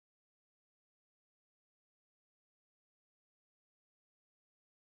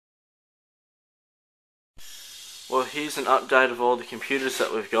Well, here's an update of all the computers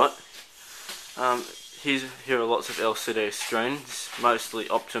that we've got. Here are lots of LCD screens, mostly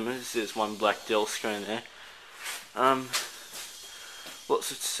Optimas. There's one black Dell screen there.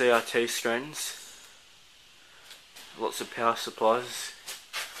 Lots of CRT screens, lots of power supplies,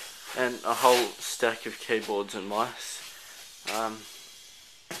 and a whole stack of keyboards and mice.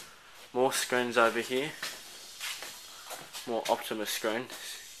 More screens over here, more Optima screens,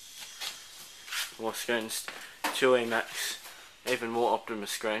 more screens, 2E Max, even more Optima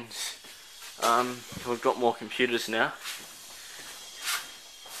screens. We've got more computers now.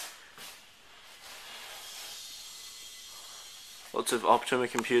 Lots of Optima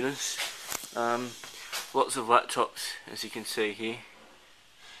computers. Lots of laptops, as you can see here.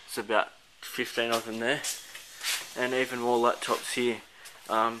 There's about 15 of them there. And even more laptops here,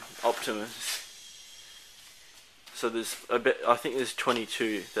 Optimas. So there's I think there's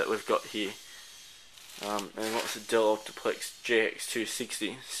 22 that we've got here. And lots of Dell Optiplex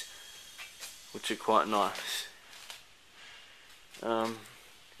GX260s, which are quite nice.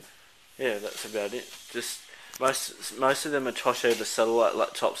 Yeah, that's about it. Just most of them are Toshiba satellite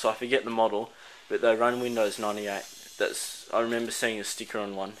laptops, so I forget the model, but they run Windows 98. I remember seeing a sticker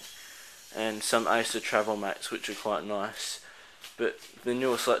on one. And some Acer Travel Max, which are quite nice. But the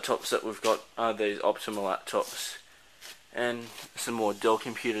newest laptops that we've got are these Optima laptops. And some more Dell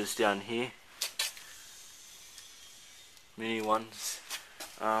computers down here. Mini ones.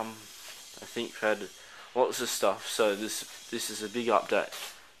 I think we've had lots of stuff, so this is a big update.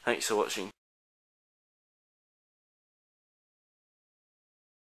 Thanks for watching.